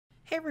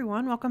Hey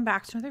everyone, welcome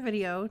back to another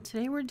video.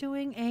 Today we're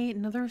doing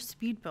another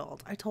speed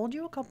build. I told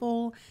you a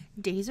couple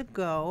days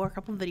ago, or a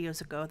couple videos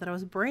ago, that I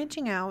was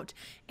branching out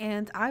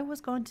and I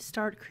was going to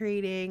start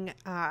creating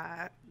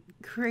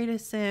create a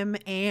sim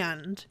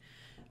and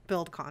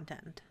build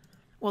content.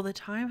 Well, the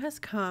time has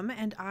come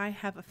and I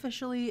have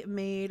officially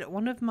made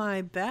one of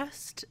my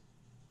best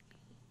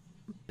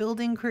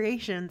building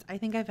creations I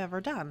think I've ever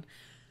done.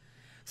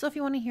 So if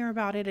you want to hear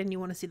about it and you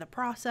want to see the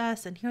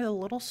process and hear the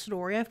little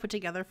story I've put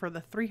together for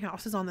the 3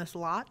 houses on this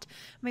lot,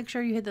 make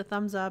sure you hit the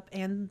thumbs up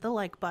and the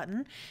like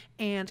button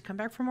and come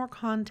back for more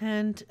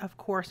content. Of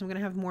course, I'm going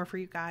to have more for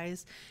you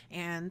guys.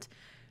 And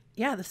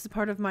yeah, this is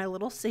part of my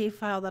little save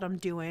file that I'm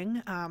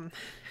doing.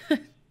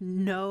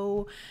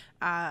 No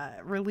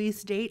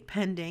release date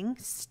pending,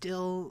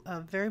 still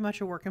very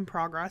much a work in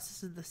progress.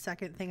 This is the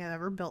second thing I've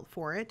ever built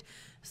for it.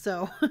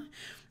 So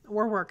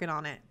we're working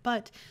on it.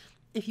 But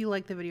if you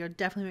like the video,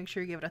 definitely make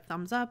sure you give it a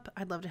thumbs up.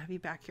 I'd love to have you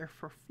back here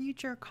for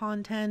future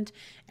content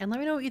and let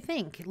me know what you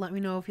think. Let me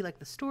know if you like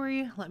the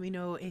story. Let me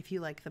know if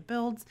you like the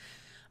builds.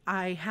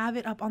 I have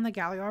it up on the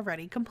gallery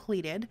already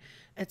completed.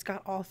 It's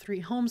got all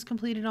 3 homes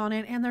completed on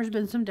it and there's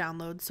been some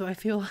downloads, so I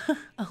feel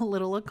a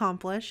little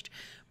accomplished,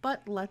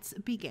 but let's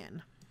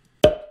begin.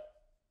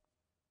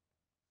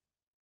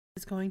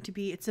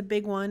 It's a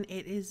big one.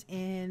 It is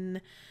in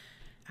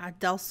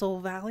Del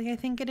Sol Valley, I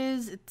think it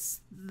is.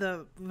 It's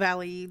the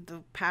valley,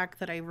 the pack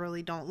that I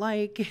really don't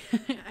like.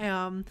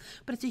 But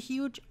it's a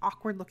huge,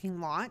 awkward looking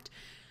lot.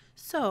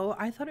 So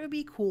I thought it would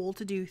be cool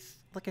to do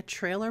like a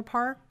trailer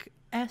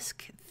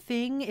park-esque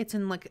thing. It's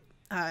in like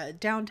a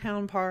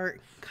downtown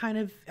part, kind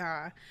of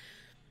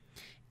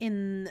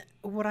in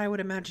what I would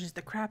imagine is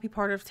the crappy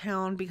part of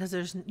town, because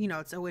there's,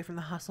 it's away from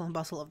the hustle and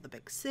bustle of the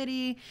big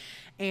city.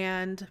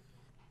 And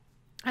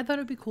I thought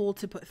it would be cool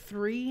to put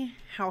 3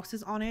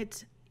 houses on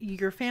it.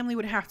 Your family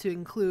would have to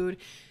include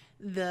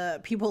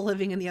the people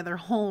living in the other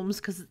homes,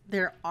 because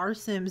there are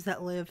Sims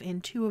that live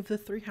in 2 of the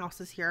 3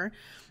 houses here.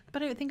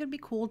 But I think it'd be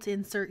cool to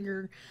insert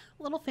your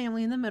little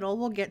family in the middle.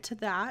 We'll get to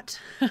that.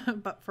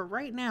 But for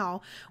right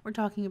now, we're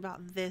talking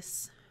about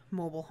this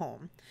mobile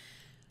home.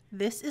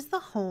 This is the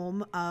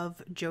home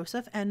of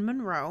Joseph and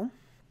Monroe.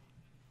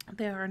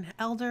 They are an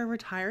elder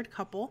retired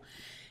couple,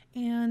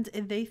 and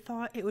they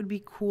thought it would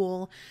be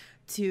cool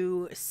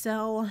to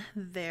sell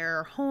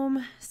their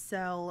home,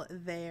 sell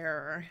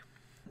their,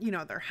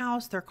 their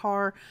house, their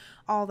car,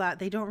 all that.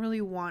 They don't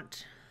really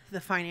want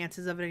the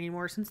finances of it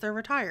anymore since they're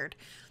retired.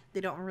 They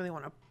don't really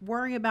want to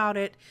worry about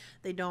it.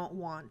 They don't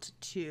want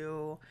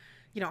to,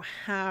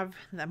 have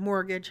that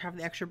mortgage, have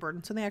the extra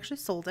burden. So they actually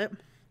sold it.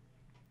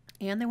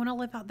 And they want to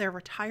live out their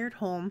retired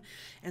home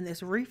in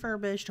this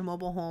refurbished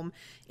mobile home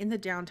in the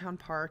downtown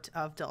part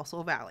of Del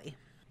Sol Valley.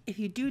 If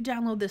you do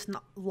download this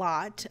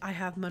lot, I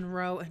have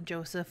Monroe and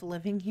Joseph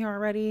living here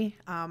already.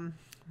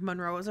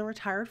 Monroe is a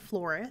retired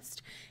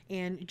florist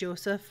and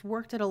Joseph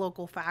worked at a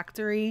local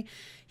factory.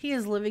 He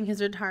is living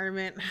his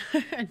retirement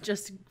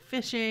just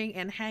fishing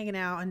and hanging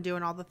out and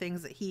doing all the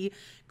things that he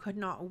could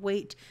not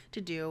wait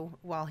to do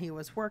while he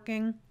was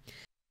working.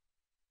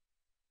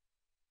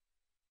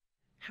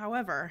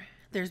 However,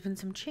 there's been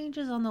some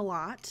changes on the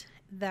lot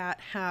that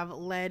have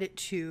led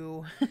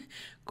to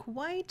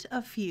quite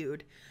a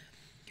feud.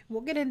 We'll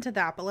get into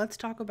that, but let's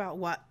talk about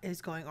what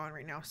is going on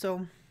right now.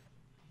 So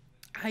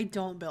I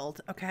don't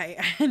build,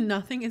 okay?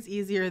 Nothing is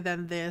easier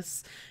than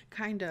this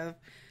kind of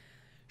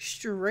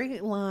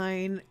straight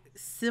line,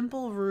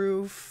 simple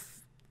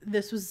roof.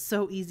 This was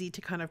so easy to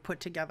kind of put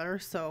together,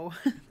 so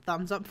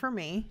thumbs up for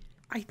me.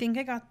 I think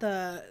I got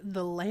the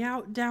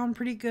layout down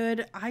pretty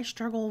good. I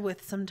struggle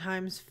with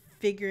sometimes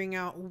figuring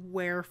out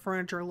where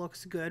furniture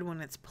looks good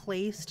when it's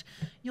placed.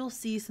 You'll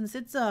see, since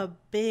it's a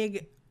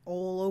big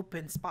all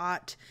open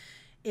spot,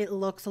 it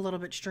looks a little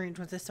bit strange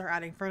once I start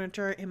adding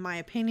furniture. In my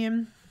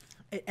opinion,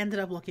 it ended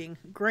up looking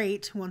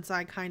great once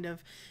I kind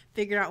of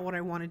figured out what I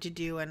wanted to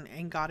do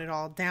and got it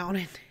all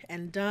down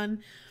and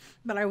done.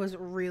 But I was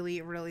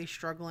really, really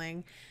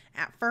struggling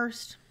at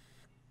first.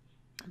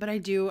 But I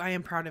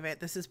am proud of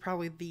it. This is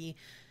probably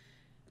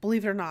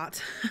believe it or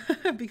not,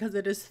 because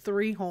it is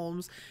 3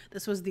 homes,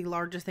 this was the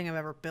largest thing I've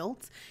ever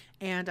built,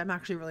 and I'm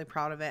actually really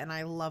proud of it, and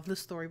I love the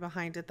story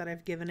behind it that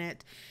I've given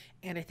it,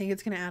 and I think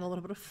it's going to add a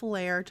little bit of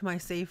flair to my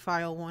save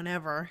file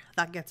whenever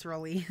that gets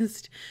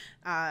released.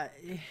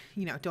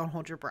 Don't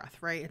hold your breath,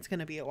 right? It's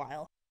going to be a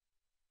while.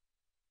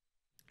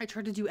 I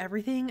tried to do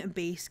everything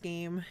base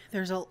game.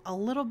 There's a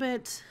little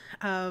bit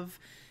of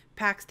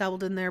packs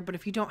doubled in there, but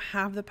if you don't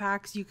have the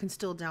packs, you can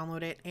still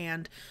download it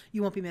and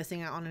you won't be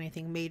missing out on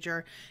anything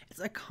major. It's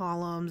like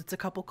columns, it's a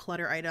couple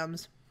clutter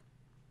items.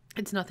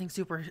 It's nothing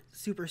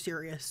super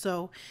serious.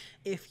 So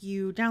if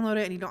you download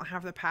it and you don't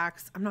have the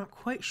packs, I'm not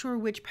quite sure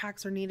which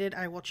packs are needed.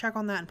 I will check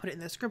on that and put it in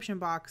the description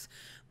box,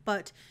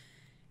 but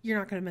you're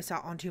not going to miss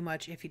out on too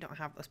much if you don't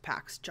have those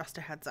packs, just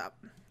a heads up.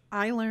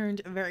 I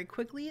learned very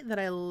quickly that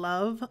I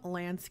love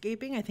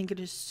landscaping. I think it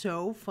is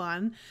so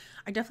fun.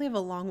 I definitely have a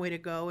long way to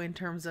go in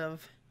terms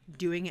of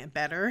doing it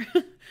better,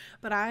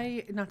 but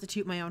I, not to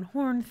toot my own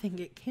horn, think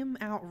it came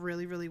out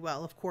really, really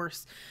well. Of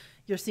course,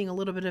 you're seeing a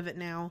little bit of it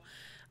now.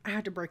 I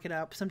had to break it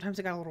up. Sometimes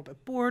I got a little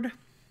bit bored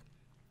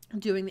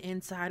doing the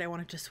inside. I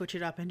wanted to switch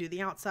it up and do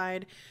the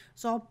outside.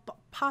 So I'll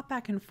pop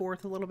back and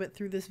forth a little bit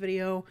through this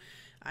video.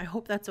 I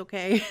hope that's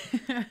okay.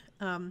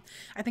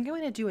 I think I'm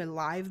going to do a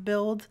live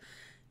build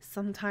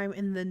sometime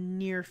in the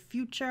near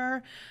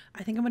future.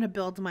 I think I'm going to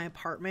build my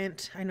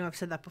apartment. I know I've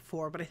said that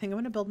before, but I think I'm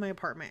going to build my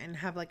apartment and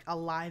have like a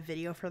live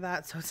video for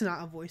that, so it's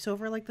not a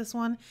voiceover like this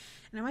one.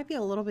 And it might be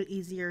a little bit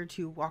easier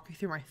to walk you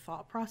through my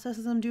thought process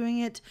as I'm doing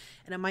it,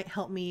 and it might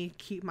help me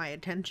keep my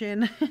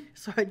attention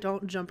so I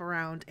don't jump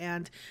around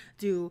and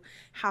do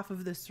half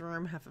of this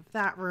room, half of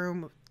that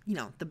room, you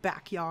know, the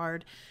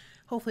backyard.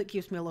 Hopefully it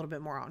keeps me a little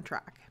bit more on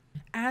track.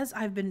 As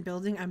I've been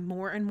building, I'm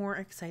more and more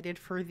excited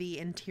for the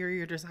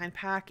interior design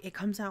pack. It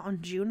comes out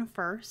on June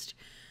 1st.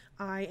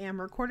 I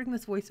am recording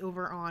this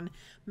voiceover on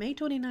May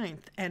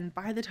 29th, and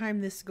by the time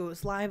this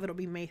goes live, it'll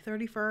be May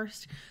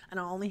 31st,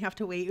 and I'll only have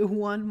to wait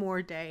one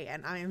more day,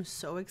 and I am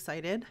so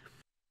excited.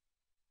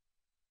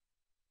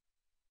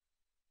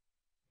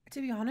 To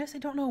be honest, I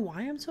don't know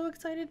why I'm so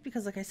excited,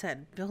 because like I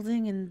said,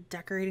 building and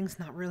decorating is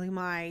not really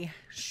my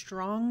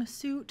strong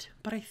suit,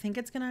 but I think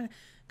it's gonna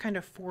kind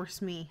of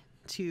force me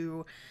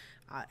to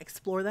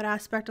explore that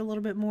aspect a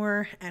little bit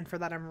more, and for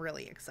that I'm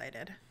really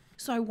excited.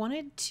 So I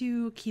wanted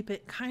to keep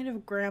it kind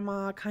of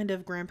grandma, kind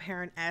of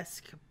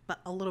grandparent-esque,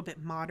 but a little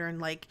bit modern.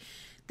 Like,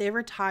 they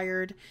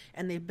retired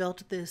and they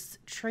built this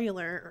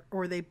trailer,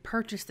 or they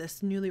purchased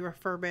this newly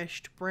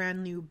refurbished,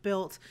 brand new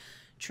built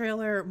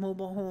trailer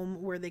mobile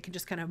home where they can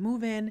just kind of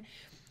move in.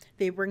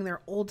 They bring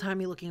their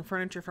old-timey looking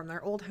furniture from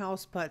their old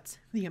house, but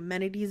the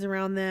amenities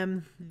around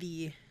them,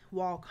 the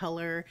wall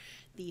color,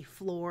 the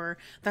floor,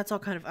 that's all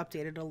kind of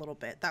updated a little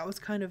bit. That was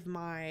kind of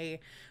my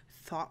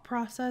thought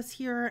process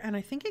here, and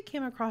I think it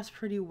came across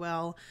pretty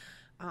well.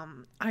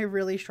 I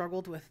really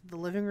struggled with the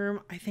living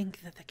room. I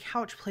think that the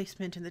couch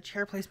placement and the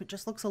chair placement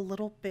just looks a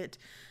little bit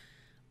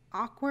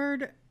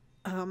awkward.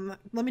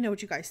 Let me know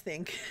what you guys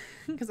think,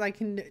 because I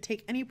can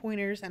take any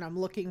pointers, and I'm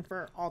looking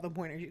for all the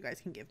pointers you guys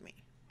can give me.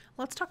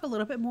 Let's talk a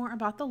little bit more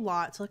about the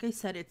lot. So like I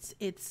said,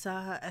 it's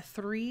a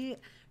 3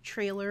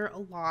 trailer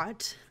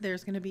lot.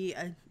 There's going to be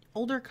an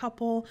older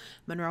couple,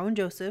 Monroe and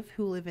Joseph,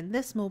 who live in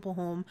this mobile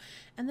home.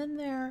 And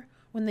then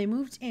when they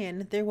moved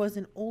in, there was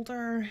an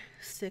older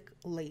sick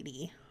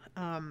lady.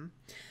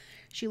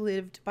 She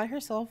lived by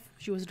herself.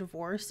 She was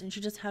divorced, and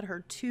she just had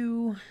her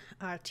 2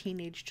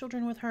 teenage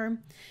children with her.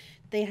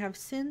 They have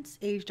since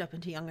aged up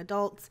into young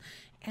adults,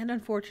 and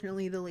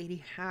unfortunately the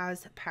lady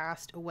has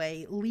passed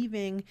away,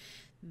 leaving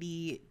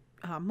the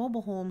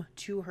mobile home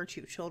to her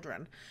 2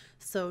 children.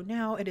 So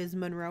now it is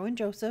Monroe and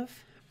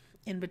Joseph.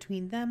 In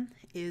between them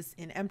is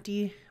an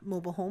empty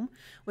mobile home,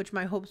 which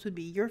my hopes would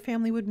be your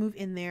family would move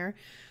in there.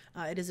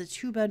 It is a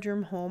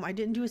 2-bedroom home. I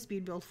didn't do a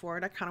speed build for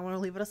it. I kind of want to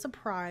leave it a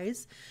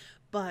surprise,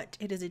 but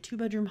it is a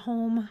 2-bedroom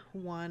home,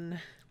 1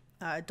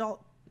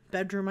 adult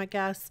bedroom, I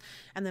guess,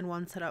 and then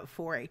 1 set up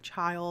for a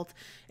child.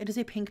 It is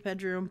a pink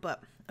bedroom,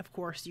 but of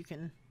course you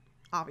can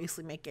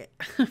obviously make it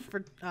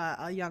for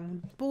a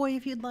young boy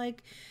if you'd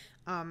like.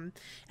 And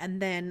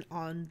then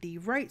on the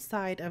right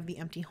side of the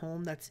empty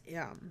home that's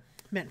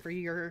meant for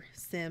your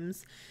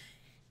Sims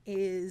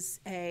is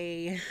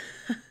a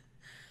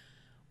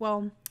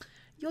well,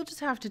 you'll just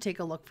have to take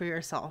a look for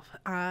yourself.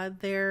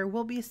 There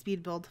will be a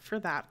speed build for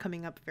that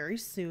coming up very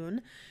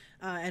soon,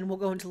 and we'll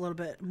go into a little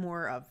bit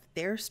more of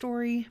their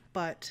story,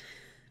 but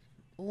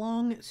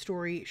long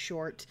story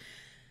short,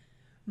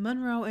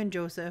 Monroe and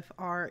Joseph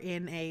are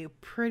in a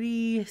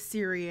pretty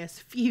serious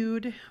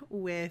feud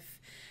with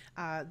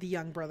the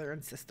young brother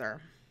and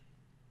sister.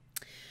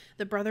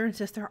 The brother and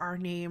sister are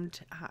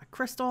named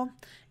Crystal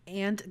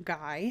and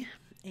Guy,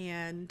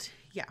 and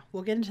yeah,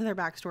 we'll get into their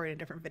backstory in a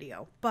different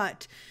video,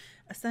 but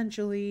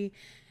essentially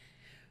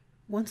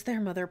once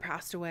their mother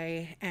passed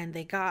away and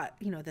they got,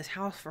 you know, this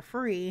house for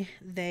free,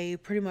 they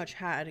pretty much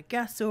had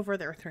guests over.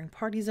 They were throwing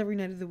parties every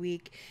night of the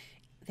week.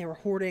 They were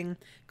hoarding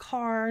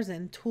cars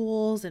and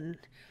tools, and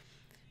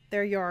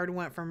their yard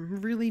went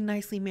from really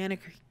nicely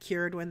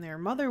manicured when their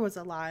mother was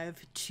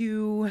alive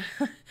to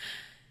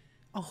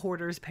a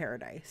hoarder's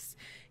paradise.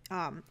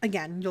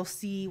 Again, you'll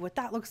see what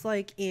that looks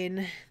like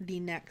in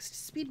the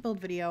next speed build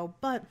video,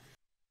 but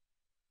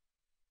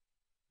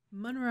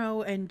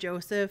Monroe and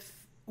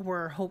Joseph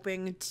were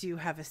hoping to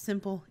have a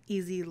simple,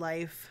 easy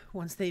life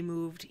once they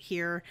moved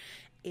here,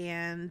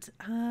 and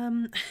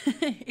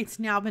it's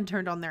now been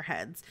turned on their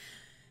heads.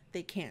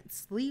 They can't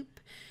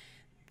sleep.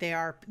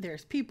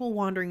 There's people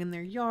wandering in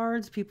their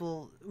yards,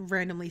 people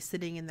randomly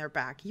sitting in their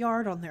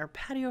backyard on their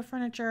patio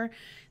furniture.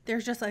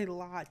 There's just a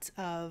lot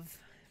of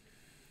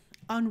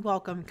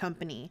unwelcome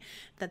company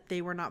that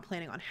they were not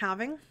planning on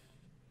having.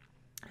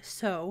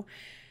 So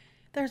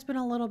there's been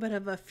a little bit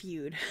of a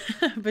feud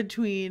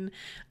between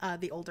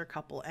the older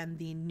couple and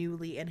the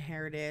newly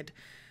inherited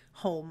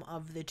home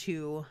of the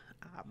 2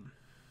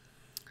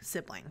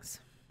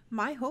 siblings.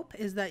 My hope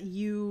is that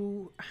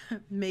you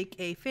make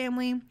a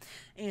family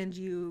and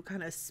you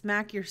kind of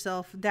smack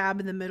yourself dab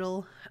in the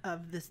middle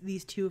of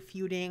these 2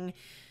 feuding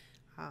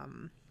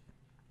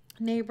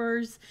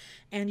neighbors,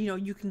 and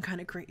you can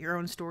kind of create your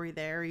own story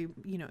there,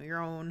 your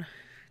own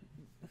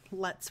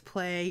let's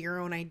play, your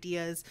own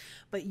ideas,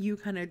 but you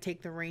kind of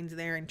take the reins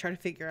there and try to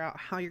figure out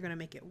how you're going to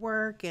make it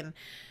work and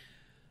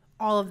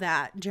all of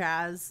that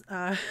jazz.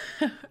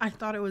 I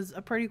thought it was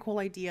a pretty cool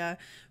idea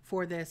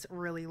for this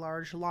really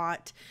large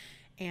lot.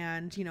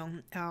 And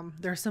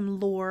there's some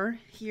lore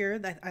here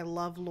that I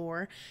love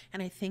lore,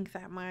 and I think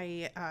that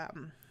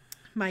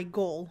my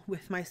goal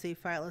with my save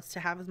file is to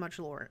have as much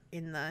lore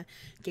in the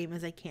game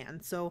as I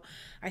can. So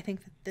I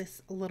think that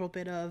this little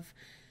bit of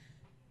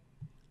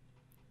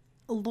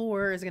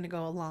lore is going to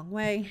go a long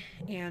way,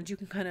 and you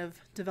can kind of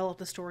develop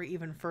the story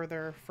even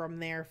further from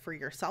there for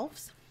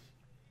yourselves,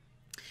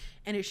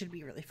 and it should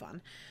be really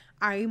fun.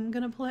 I'm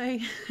going to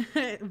play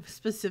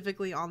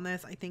specifically on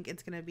this. I think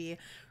it's going to be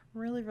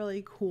really,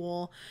 really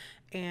cool,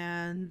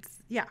 and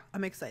yeah,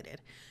 I'm excited.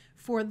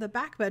 For the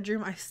back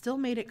bedroom, I still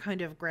made it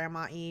kind of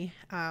grandma-y.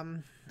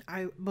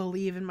 I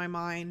believe in my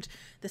mind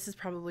this is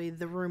probably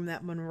the room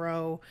that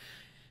Monroe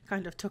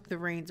kind of took the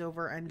reins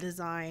over and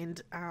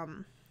designed.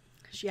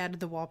 She added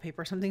the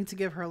wallpaper, something to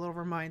give her a little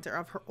reminder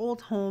of her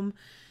old home.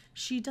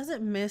 She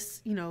doesn't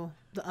miss, the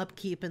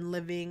upkeep and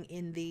living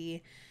in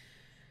the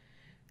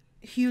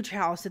huge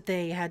house that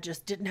they had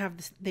just didn't have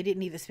this, they didn't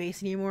need the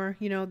space anymore.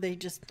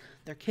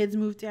 Their kids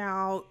moved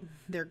out,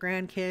 their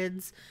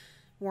grandkids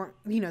weren't,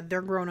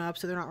 they're grown up,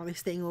 so they're not really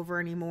staying over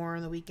anymore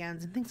on the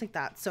weekends and things like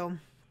that. So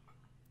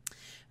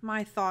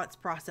my thoughts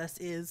process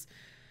is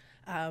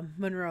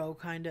Monroe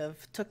kind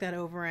of took that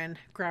over and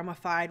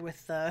grandma-fied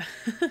with the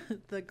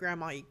the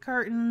grandma-y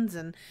curtains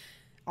and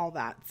all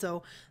that.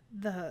 So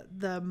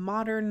the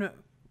modern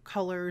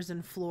colors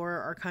and floor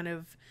are kind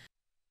of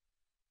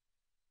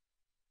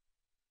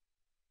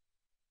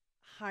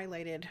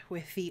highlighted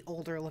with the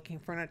older looking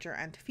furniture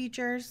and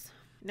features.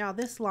 Now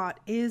this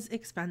lot is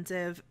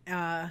expensive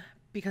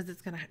because it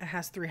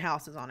has 3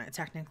 houses on it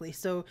technically.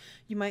 So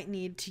you might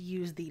need to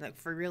use the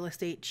for real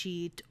estate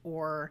cheat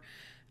or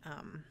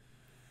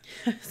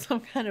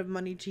some kind of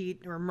money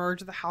cheat, or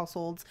merge the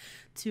households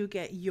to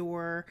get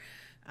your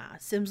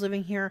Sims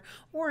living here.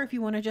 Or if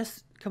you want to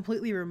just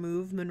completely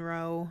remove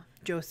Monroe,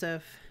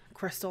 Joseph,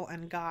 Crystal,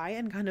 and Guy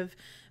and kind of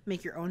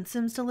make your own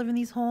Sims to live in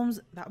these homes,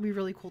 that would be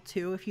really cool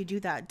too. If you do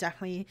that,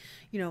 definitely,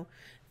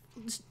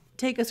 just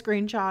take a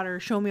screenshot or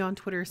show me on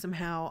Twitter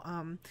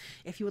somehow.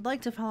 If you would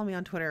like to follow me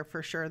on Twitter,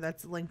 for sure,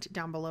 that's linked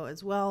down below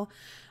as well.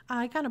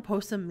 I kind of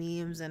post some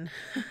memes and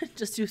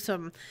just do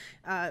some,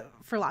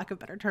 for lack of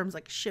better terms,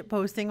 like shit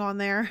posting on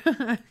there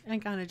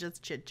and kind of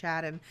just chit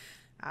chat and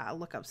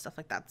look up stuff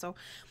like that. So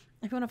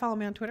if you want to follow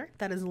me on Twitter,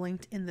 that is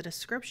linked in the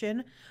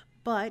description.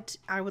 But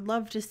I would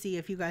love to see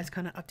if you guys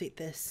kind of update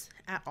this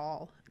at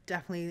all.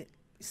 Definitely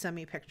send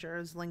me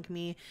pictures, link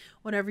me,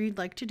 whatever you'd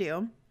like to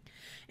do.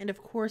 And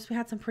of course, we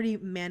had some pretty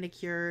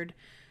manicured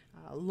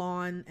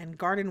lawn and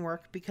garden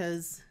work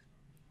because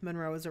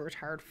Monroe is a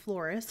retired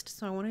florist.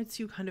 So I wanted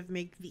to kind of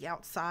make the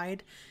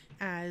outside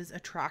as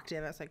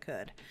attractive as I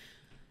could.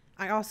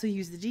 I also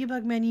used the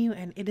debug menu,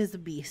 and it is a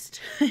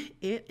beast.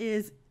 It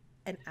is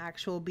an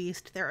actual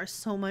beast. There is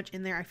so much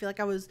in there. I feel like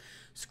I was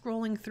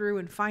scrolling through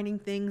and finding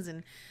things,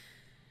 and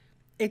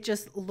it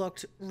just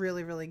looked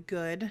really, really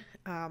good.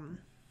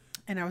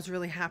 And I was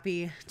really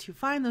happy to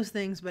find those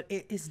things, but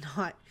it is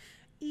not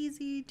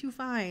easy to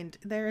find.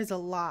 There is a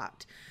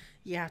lot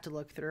you have to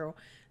look through.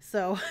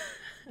 So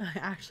I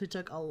actually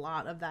took a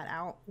lot of that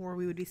out, or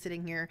we would be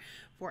sitting here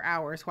for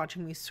hours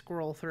watching me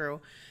scroll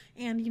through.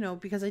 And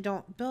because I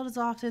don't build as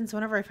often, so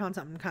whenever I found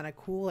something kind of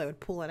cool, I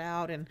would pull it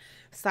out and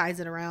size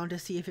it around to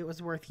see if it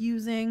was worth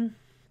using.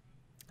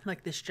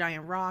 Like this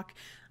giant rock.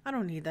 I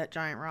don't need that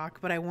giant rock,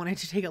 but I wanted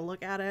to take a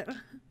look at it.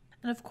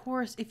 And of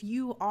course, if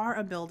you are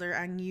a builder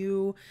and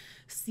you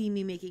see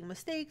me making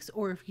mistakes,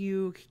 or if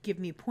you give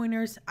me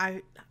pointers,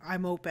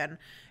 I'm open.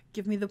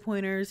 Give me the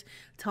pointers,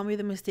 tell me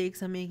the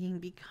mistakes I'm making,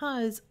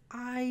 because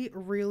I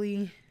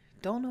really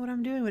don't know what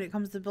I'm doing when it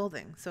comes to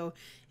building. So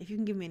if you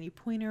can give me any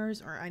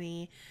pointers or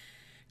any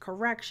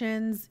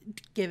corrections,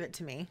 give it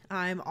to me.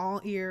 I'm all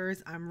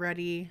ears, I'm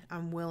ready,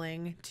 I'm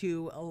willing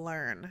to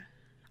learn.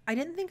 I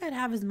didn't think I'd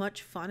have as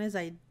much fun as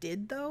I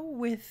did though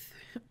with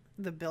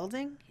the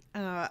building.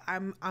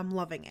 I'm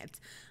loving it.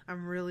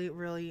 I'm really,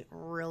 really,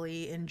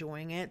 really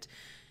enjoying it.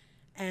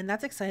 And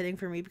that's exciting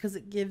for me because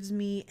it gives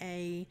me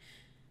a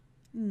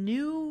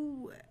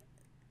new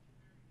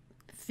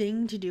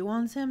thing to do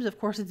on Sims. Of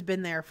course, it's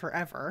been there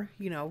forever.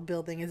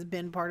 Building has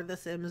been part of the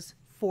Sims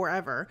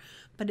forever,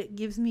 but it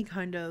gives me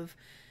kind of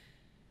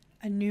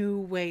a new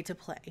way to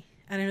play.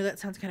 And I know that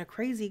sounds kind of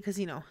crazy because,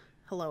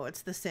 hello,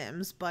 it's the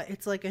Sims, but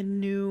it's like a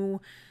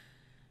new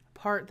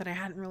part that I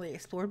hadn't really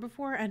explored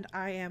before, and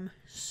I am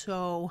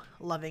so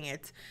loving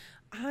it.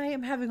 I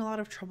am having a lot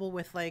of trouble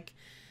with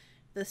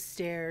the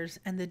stairs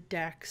and the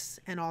decks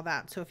and all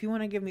that. So if you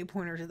want to give me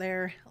pointers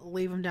there,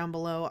 leave them down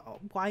below.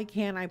 Why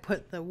can't I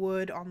put the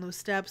wood on those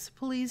steps?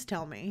 Please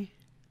tell me.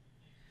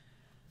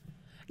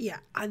 Yeah,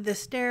 the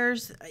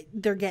stairs,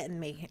 they're getting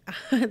me.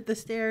 The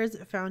stairs,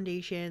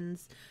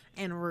 foundations,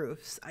 and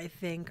roofs, I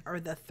think, are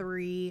the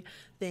three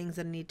things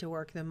that I need to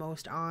work the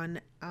most on.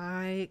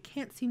 I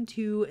can't seem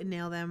to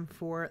nail them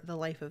for the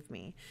life of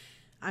me.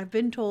 I've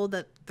been told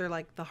that they're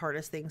like the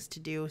hardest things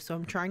to do, so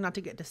I'm trying not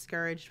to get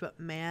discouraged, but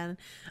man,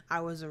 I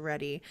was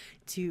ready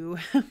to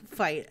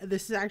fight.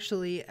 This is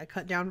actually a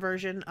cut down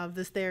version of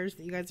the stairs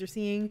that you guys are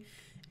seeing.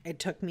 It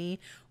took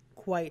me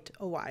quite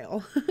a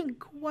while.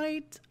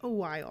 Quite a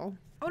while.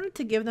 I wanted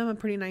to give them a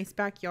pretty nice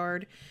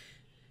backyard.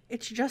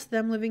 It's just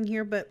them living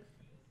here, but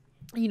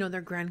you know,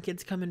 their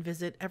grandkids come and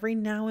visit every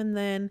now and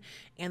then,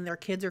 and their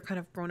kids are kind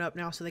of grown up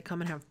now, so they come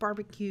and have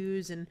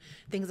barbecues and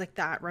things like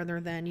that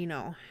rather than, you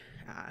know,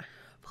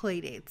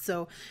 play dates.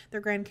 So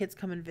their grandkids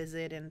come and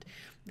visit, and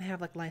they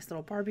have like nice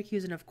little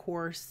barbecues. And of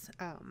course,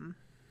 I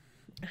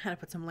had to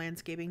put some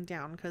landscaping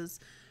down because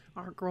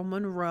our girl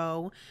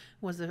Monroe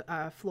was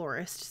a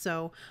florist,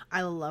 so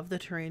I love the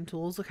terrain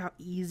tools. Look how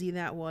easy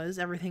that was.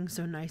 Everything's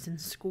so nice and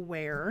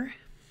square.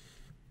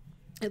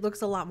 It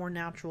looks a lot more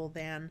natural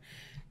than,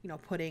 you know,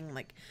 putting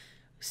like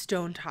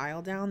stone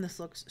tile down. This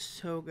looks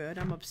so good.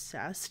 I'm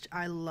obsessed.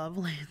 I love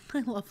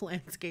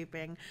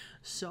landscaping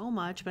so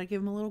much. But I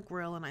give them a little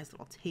grill, a nice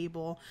little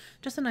table,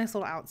 just a nice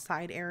little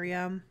outside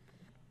area.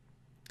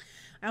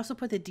 I also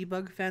put the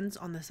debug fence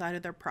on the side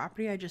of their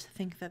property. I just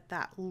think that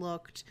that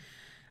looked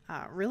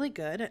really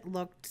good. It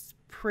looked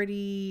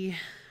pretty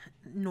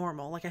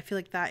normal. Like, I feel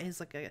like that is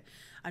like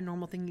a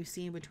normal thing you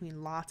see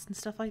between lots and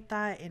stuff like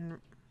that in,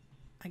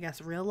 I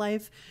guess, real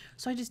life.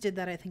 So I just did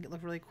that. I think it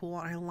looked really cool.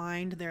 And I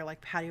lined their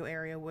like patio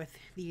area with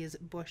these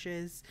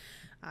bushes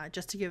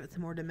just to give it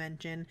some more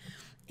dimension.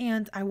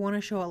 And I want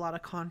to show a lot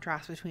of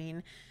contrast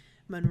between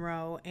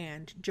Monroe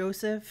and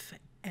Joseph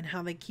and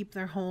how they keep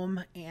their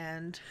home,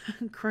 and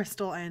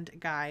Crystal and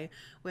Guy,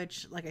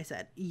 which, like I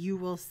said, you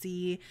will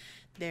see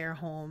their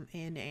home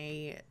in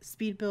a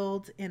speed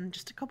build in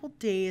just a couple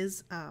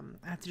days. I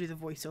have to do the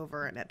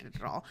voiceover and edit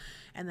it all,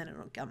 and then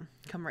it'll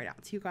come right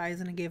out to you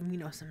guys. And I gave them, you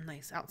know, some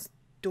nice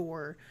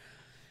outdoor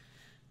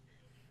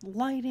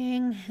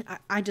lighting.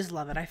 I just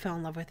love it. I fell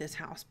in love with this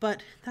house.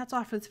 But that's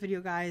all for this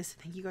video, guys.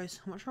 Thank you guys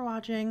so much for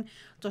watching.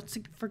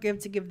 Don't forget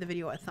to give the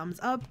video a thumbs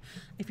up.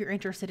 If you're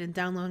interested in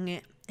downloading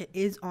it, it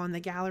is on the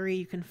gallery.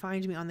 You can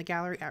find me on the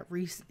gallery at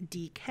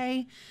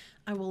ReeseDK.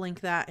 I will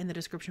link that in the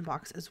description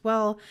box as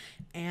well.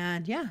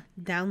 And yeah,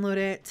 download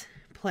it,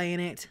 play in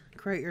it,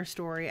 create your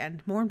story,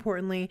 and more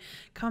importantly,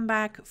 come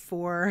back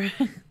for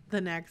the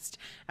next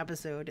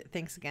episode.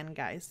 Thanks again,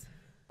 guys.